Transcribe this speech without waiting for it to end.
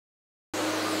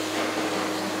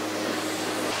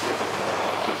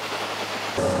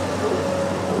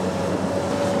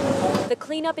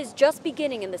cleanup is just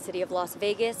beginning in the city of Las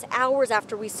Vegas, hours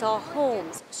after we saw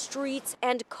homes, streets,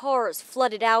 and cars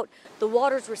flooded out. The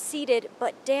waters receded,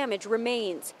 but damage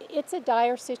remains. It's a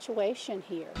dire situation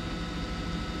here.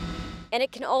 And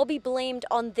it can all be blamed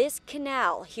on this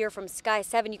canal. Here from Sky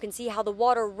 7, you can see how the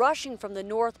water rushing from the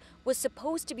north was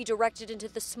supposed to be directed into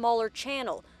the smaller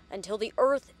channel until the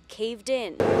earth caved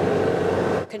in.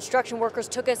 Construction workers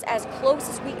took us as close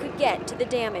as we could get to the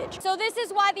damage. So this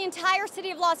is why the entire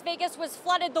city of Las Vegas was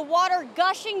flooded. The water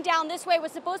gushing down this way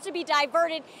was supposed to be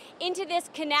diverted into this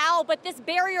canal, but this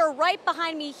barrier right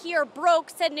behind me here broke,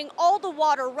 sending all the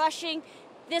water rushing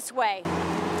this way.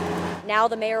 Now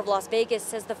the mayor of Las Vegas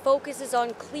says the focus is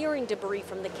on clearing debris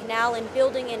from the canal and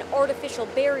building an artificial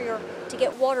barrier to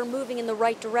get water moving in the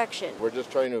right direction. We're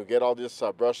just trying to get all this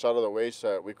brush out of the way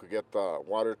so that we could get the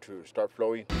water to start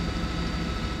flowing.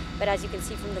 But as you can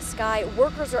see from the sky,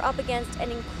 workers are up against an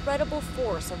incredible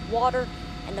force of water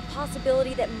and the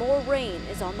possibility that more rain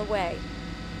is on the way.